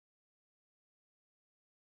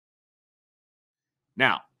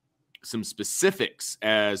Now, some specifics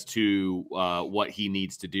as to what he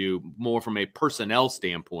needs to do more from a personnel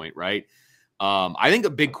standpoint, right? I think a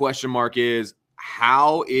big question mark is,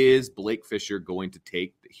 how is Blake Fisher going to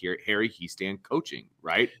take Harry Heistand coaching,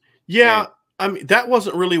 right? Yeah, I mean, that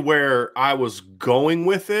wasn't really where I was going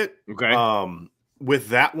with it. Okay. With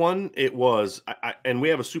that one, it was, and we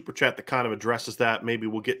have a super chat that kind of addresses that. Maybe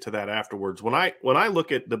we'll get to that afterwards. When I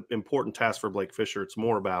look at the important task for Blake Fisher, it's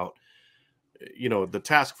more about, the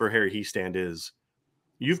task for Harry Heistand is,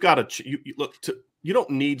 you've got to you don't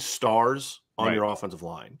need stars on your offensive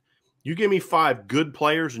line. You give me 5 good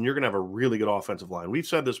players, and you're going to have a really good offensive line. We've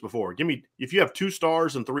said this before. If you have 2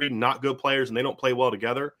 stars and 3 not good players, and they don't play well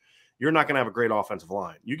together, you're not going to have a great offensive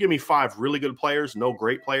line. You give me 5 really good players, no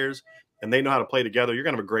great players, and they know how to play together, you're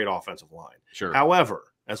going to have a great offensive line. Sure. However,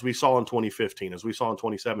 as we saw in 2015, as we saw in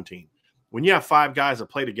 2017, when you have 5 guys that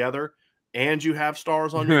play together and you have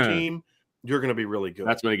stars on your team, you're going to be really good.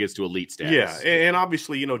 That's when it gets to elite status. Yeah, and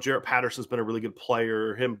obviously, Jarrett Patterson's been a really good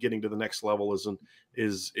player. Him getting to the next level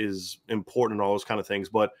is important and all those kind of things.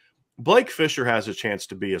 But Blake Fisher has a chance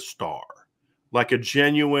to be a star, like a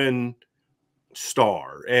genuine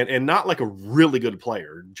star, and not like a really good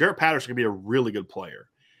player. Jarrett Patterson can be a really good player.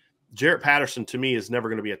 Jarrett Patterson, to me, is never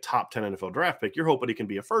going to be a top 10 NFL draft pick. You're hoping he can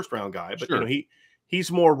be a first-round guy, but sure.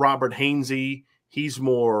 He's more Robert Hainsey. He's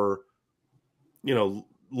more,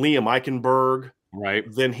 Liam Eichenberg, right,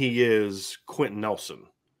 than he is Quentin Nelson.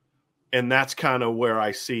 And that's kind of where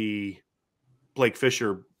I see Blake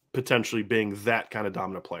Fisher potentially being that kind of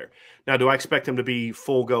dominant player. Now, do I expect him to be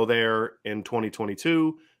full go there in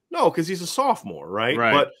 2022? No, because he's a sophomore, right?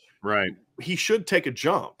 But he should take a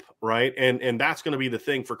jump, right? And that's going to be the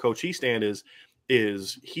thing for Coach Hiestand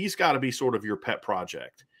is he's got to be sort of your pet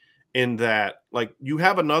project, in that, like, you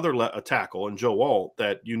have another tackle in Joe Alt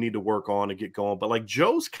that you need to work on and get going. But, like,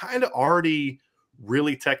 Joe's kind of already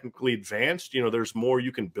really technically advanced. There's more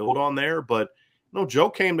you can build on there. But, Joe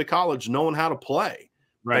came to college knowing how to play,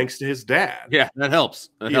 thanks to his dad. Yeah, that helps.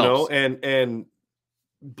 That helps. And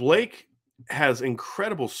Blake has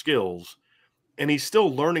incredible skills, and he's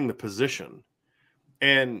still learning the position.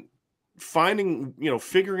 And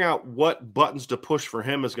figuring out what buttons to push for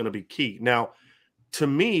him is going to be key. Now, to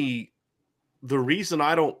me, the reason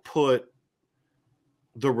I don't put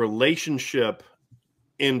the relationship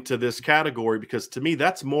into this category, because to me,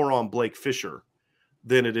 that's more on Blake Fisher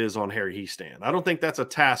than it is on Harry Heistand. I don't think that's a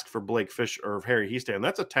task for Blake Fisher or Harry Heistand.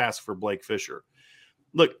 That's a task for Blake Fisher.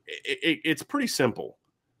 Look, it's pretty simple.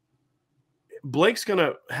 Blake's going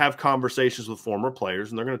to have conversations with former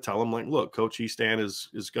players, and they're going to tell him, like, look, Coach Heistand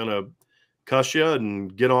is going to cuss you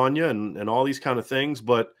and get on you and all these kind of things.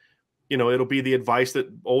 But, it'll be the advice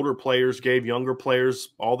that older players gave younger players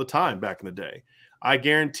all the time back in the day. I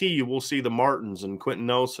guarantee you we'll see the Martins and Quentin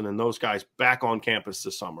Nelson and those guys back on campus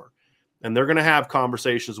this summer. And they're going to have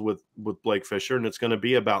conversations with Blake Fisher, and it's going to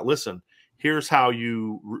be about, listen, here's how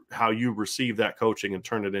you receive that coaching and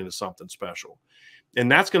turn it into something special.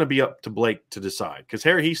 And that's going to be up to Blake to decide, because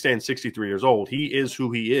Harry Heistand's 63 years old. He is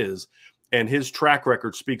who he is, and his track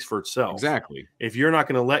record speaks for itself. Exactly. If you're not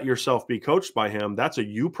going to let yourself be coached by him, that's a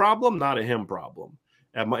you problem, not a him problem,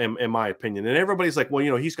 in my opinion. And everybody's like,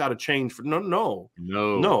 well, he's got to change. No,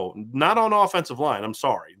 not on offensive line. I'm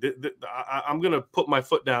sorry. I'm going to put my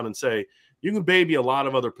foot down and say, you can baby a lot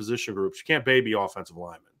of other position groups. You can't baby offensive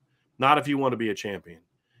linemen. Not if you want to be a champion.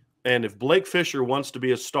 And if Blake Fisher wants to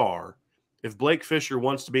be a star, if Blake Fisher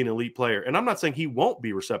wants to be an elite player, and I'm not saying he won't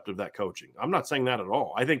be receptive to that coaching. I'm not saying that at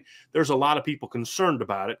all. I think there's a lot of people concerned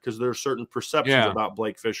about it because there's certain perceptions about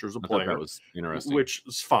Blake Fisher as a player. That was interesting. Which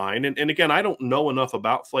is fine. And again, I don't know enough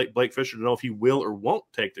about Blake Fisher to know if he will or won't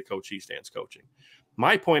take the Coach Heistand's coaching.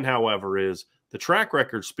 My point, however, is the track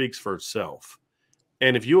record speaks for itself.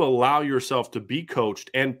 And if you allow yourself to be coached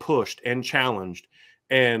and pushed and challenged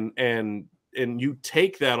and you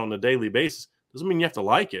take that on a daily basis, doesn't mean you have to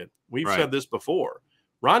like it. We've said this before.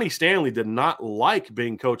 Ronnie Stanley did not like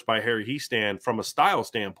being coached by Harry Heistand from a style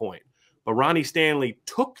standpoint, but Ronnie Stanley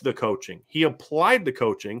took the coaching. He applied the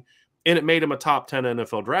coaching, and it made him a top 10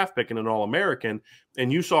 NFL draft pick and an All-American.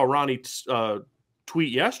 And you saw Ronnie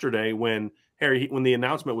tweet yesterday when the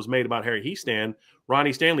announcement was made about Harry Heistand.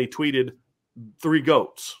 Ronnie Stanley tweeted 3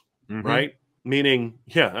 GOATs, right? Meaning,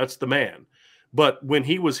 yeah, that's the man. But when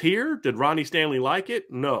he was here, did Ronnie Stanley like it?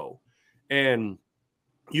 No. And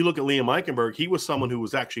you look at Liam Eichenberg, he was someone who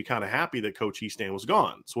was actually kind of happy that Coach Heistand was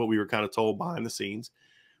gone. It's what we were kind of told behind the scenes.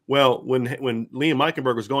 Well, when Liam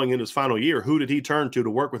Eichenberg was going into his final year, who did he turn to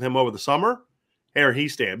work with him over the summer? Harry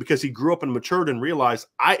Heistand, because he grew up and matured and realized,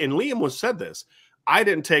 and Liam said this, I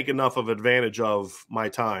didn't take enough of advantage of my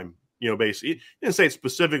time basically. He didn't say it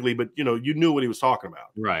specifically, but, you knew what he was talking about.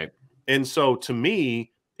 Right. And so to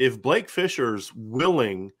me, if Blake Fisher's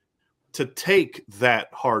willing to take that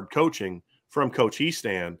hard coaching from Coach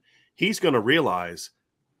Hiestand, he's going to realize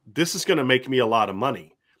this is going to make me a lot of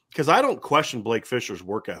money, because I don't question Blake Fisher's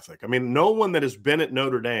work ethic. I mean, no one that has been at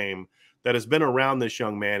Notre Dame that has been around this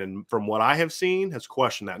young man, and from what I have seen, has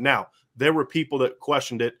questioned that. Now, there were people that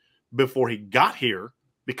questioned it before he got here,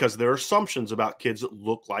 because there are assumptions about kids that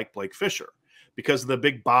look like Blake Fisher because of the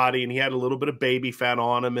big body, and he had a little bit of baby fat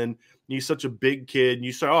on him, and he's such a big kid, and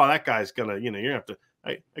you say, oh, that guy's going to, you have to,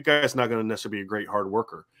 that guy's not going to necessarily be a great hard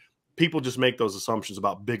worker. People just make those assumptions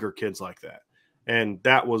about bigger kids like that. And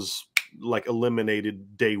that was like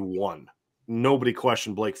eliminated day one. Nobody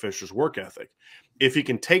questioned Blake Fisher's work ethic. If he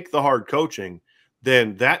can take the hard coaching,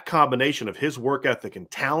 then that combination of his work ethic and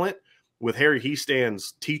talent with Harry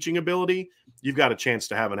Heistand's teaching ability, you've got a chance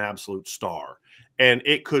to have an absolute star. And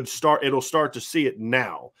it'll start to see it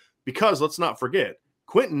now, because let's not forget,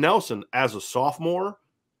 Quentin Nelson as a sophomore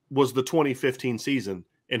was the 2015 season,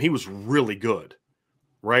 and he was really good.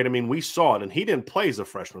 Right? I mean, we saw it, and he didn't play as a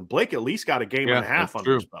freshman. Blake at least got a game and a half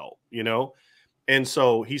under his belt, And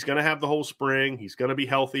so he's going to have the whole spring. He's going to be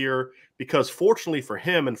healthier, because fortunately for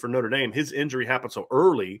him and for Notre Dame, his injury happened so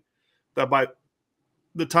early that by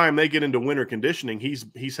the time they get into winter conditioning,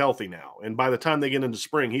 he's healthy now. And by the time they get into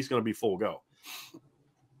spring, he's going to be full go.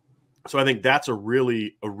 So I think that's a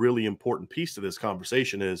really important piece to this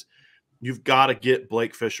conversation is you've got to get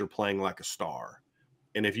Blake Fisher playing like a star.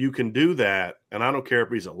 And if you can do that, and I don't care if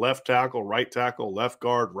he's a left tackle, right tackle, left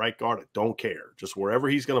guard, right guard, I don't care. Just wherever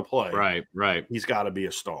he's going to play, right. He's got to be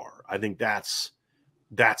a star. I think that's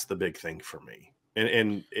the big thing for me.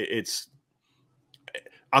 And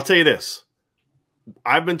I'll tell you this.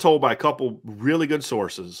 I've been told by a couple really good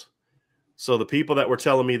sources. So the people that were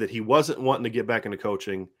telling me that he wasn't wanting to get back into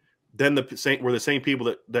coaching, then were the same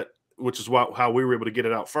people that which is how we were able to get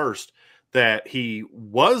it out first, that he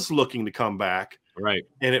was looking to come back. Right.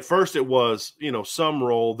 And at first it was, some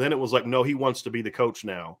role. Then it was like, no, he wants to be the coach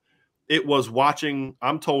now.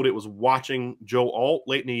 I'm told it was watching Joe Alt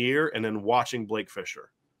late in the year and then watching Blake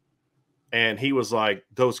Fisher. And he was like,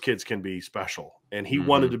 those kids can be special. And he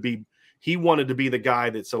wanted to be the guy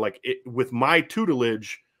that's with my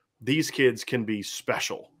tutelage, these kids can be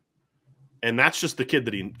special. And that's just the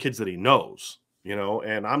kids that he knows,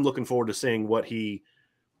 and I'm looking forward to seeing what he's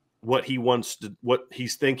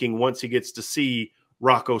thinking once he gets to see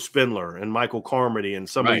Rocco Spindler and Michael Carmody and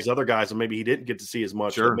some of these other guys that maybe he didn't get to see as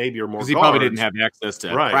much, that maybe are more because he probably didn't have access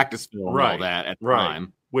to practice film and all that at the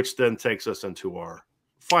time. Which then takes us into our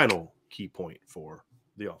final key point for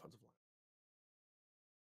the offensive.